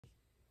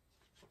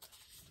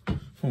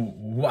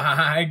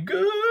Why,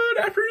 good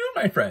afternoon,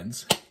 my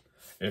friends.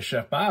 It's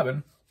Chef Bob,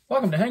 and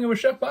welcome to Hanging with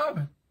Chef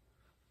Bob.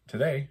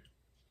 Today,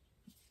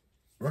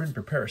 we're going to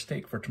prepare a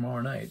steak for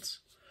tomorrow night's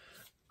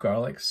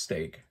garlic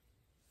steak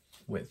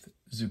with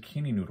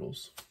zucchini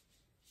noodles.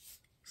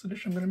 That's the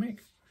dish I'm going to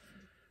make.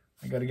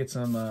 I got to get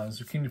some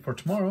zucchini for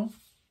tomorrow,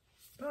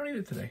 but I don't need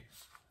it today.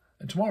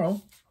 And tomorrow,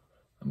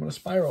 I'm going to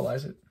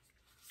spiralize it.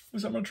 At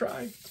least I'm going to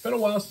try. It's been a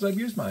while since I've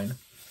used mine.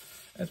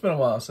 And it's been a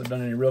while since I've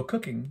done any real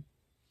cooking.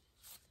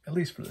 At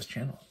least for this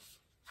channel.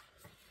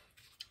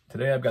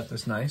 Today I've got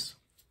this nice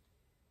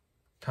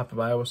top of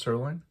Iowa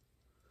sirloin,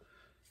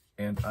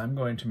 and I'm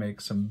going to make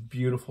some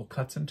beautiful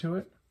cuts into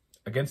it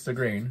against the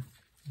grain.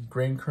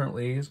 Grain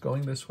currently is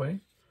going this way,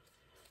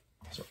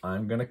 so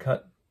I'm going to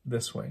cut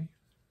this way.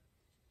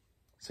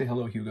 Say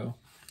hello, Hugo.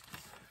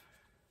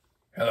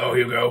 Hello,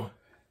 Hugo.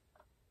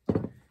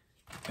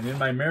 And in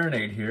my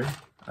marinade here,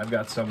 I've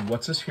got some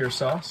what's this here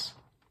sauce,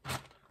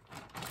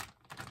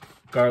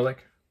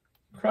 garlic,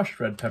 crushed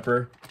red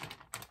pepper,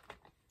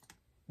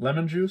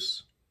 lemon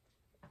juice,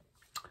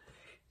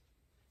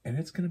 and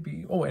it's going to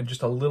be, oh, and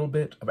just a little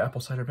bit of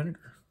apple cider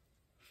vinegar.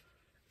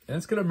 And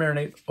it's going to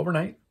marinate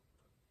overnight.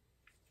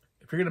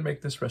 If you're going to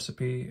make this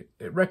recipe,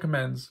 it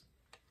recommends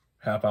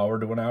half hour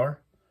to 1 hour,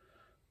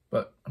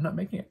 but I'm not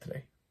making it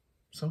today.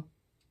 So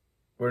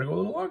we're going to go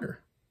a little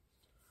longer.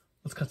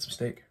 Let's cut some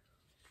steak.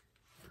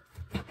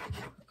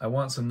 I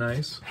want some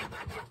nice,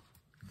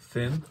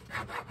 thin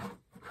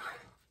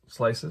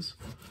slices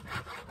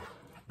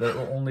that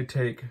will only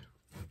take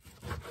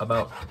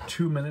about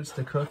 2 minutes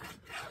to cook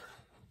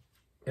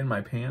in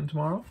my pan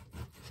tomorrow.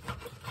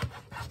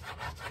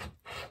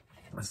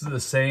 This is the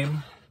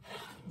same,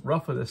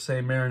 roughly the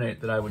same marinade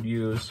that I would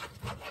use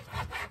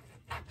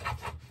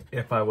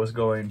if I was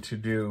going to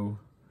do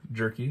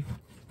jerky.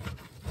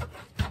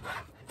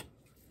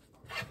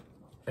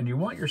 And you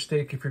want your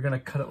steak, if you're going to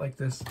cut it like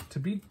this, to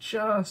be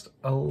just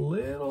a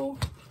little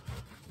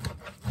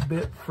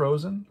bit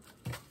frozen,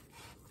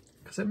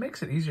 because it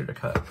makes it easier to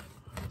cut.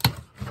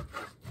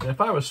 And if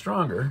I was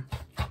stronger,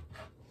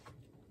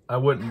 I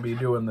wouldn't be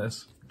doing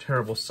this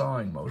terrible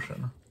sawing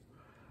motion.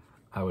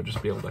 I would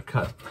just be able to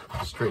cut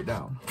straight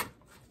down.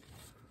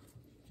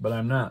 But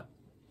I'm not.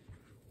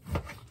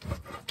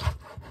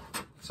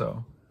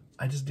 So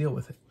I just deal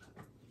with it.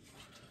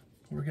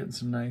 We're getting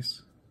some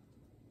nice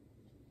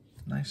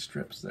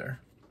strips there.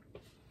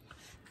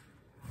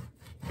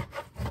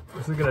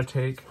 This is gonna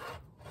take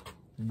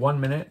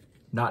 1 minute,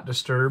 not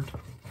disturbed,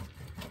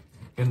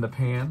 in the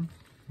pan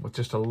with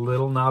just a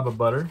little knob of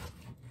butter.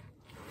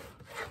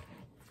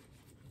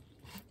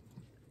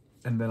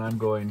 And then I'm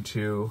going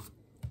to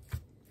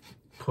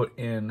put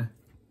in,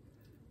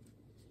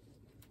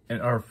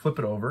 or flip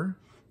it over,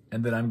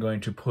 and then I'm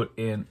going to put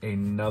in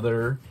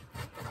another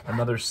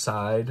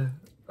side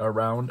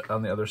around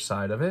on the other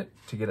side of it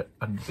to get it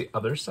on the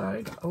other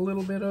side a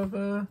little bit of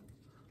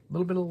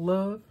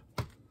love.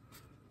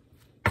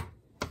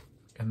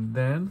 And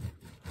then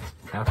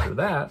after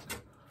that,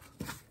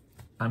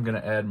 I'm gonna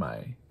add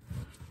my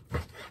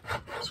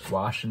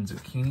squash and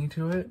zucchini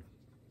to it.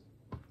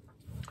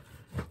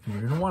 And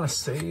you're gonna wanna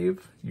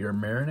save your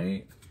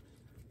marinade,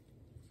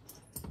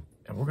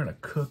 and we're gonna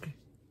cook.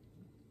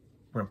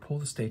 We're gonna pull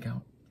the steak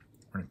out.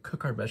 We're gonna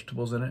cook our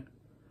vegetables in it.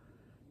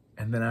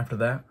 And then after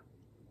that,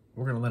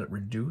 we're gonna let it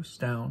reduce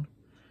down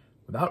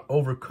without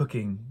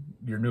overcooking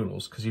your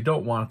noodles, because you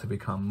don't want it to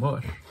become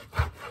mush.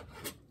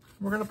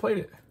 We're gonna plate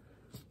it.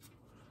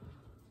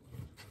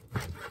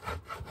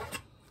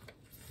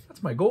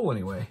 That's my goal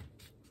anyway.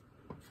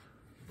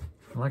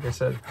 And like I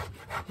said,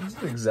 this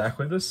is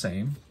exactly the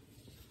same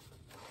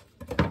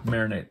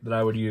marinade that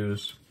I would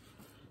use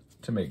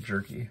to make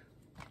jerky.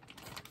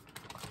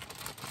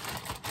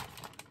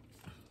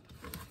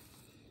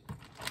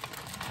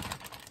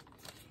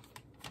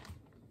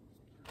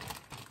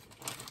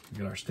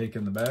 Get our steak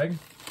in the bag.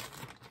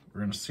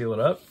 We're gonna seal it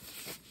up.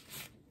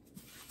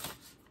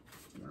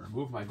 I'm gonna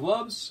remove my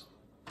gloves.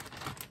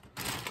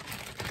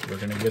 We're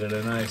gonna get it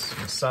a nice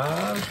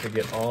massage to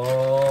get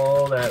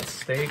all that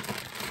steak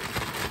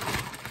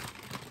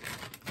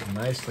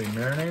nicely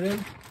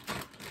marinated.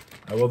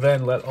 I will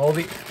then let all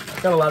the,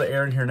 I've got a lot of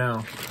air in here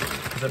now,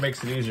 because it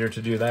makes it easier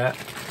to do that.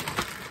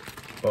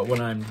 But when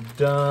I'm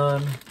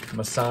done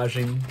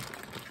massaging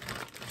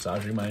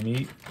my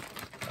meat,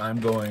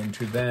 I'm going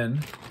to then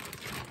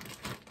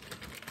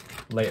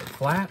lay it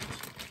flat,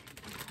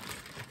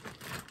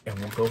 and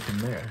we'll go from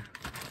there.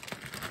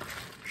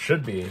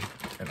 Should be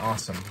an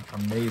awesome,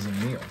 amazing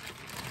meal.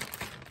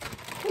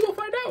 We'll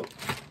find out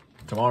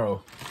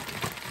tomorrow.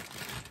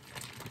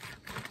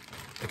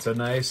 It's a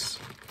nice,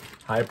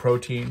 high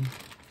protein,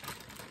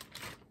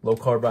 low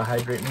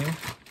carbohydrate meal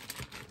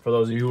for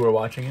those of you who are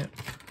watching it.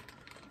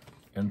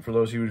 And for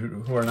those of you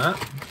who are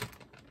not,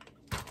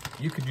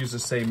 you could use the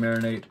same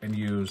marinade and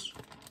use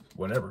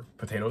whatever,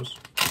 potatoes,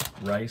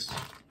 rice,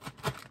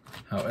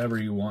 however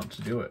you want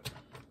to do it.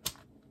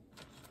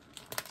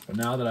 But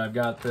now that I've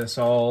got this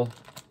all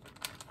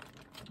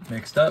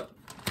mixed up,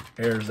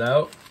 air's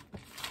out,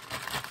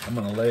 I'm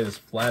gonna lay it as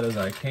flat as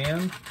I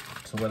can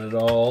to let it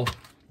all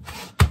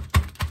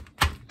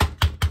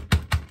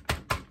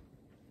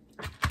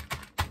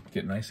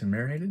get nice and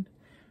marinated,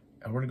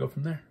 and we're going to go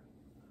from there.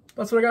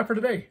 That's what I got for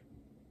today.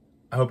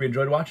 I hope you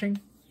enjoyed watching.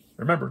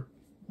 Remember,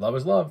 love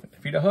is love.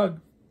 If you need a hug,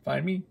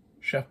 find me,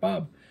 Chef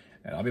Bob,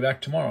 and I'll be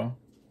back tomorrow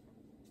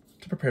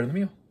to prepare the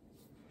meal.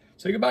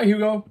 Say goodbye,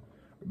 Hugo.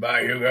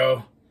 Goodbye,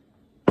 Hugo.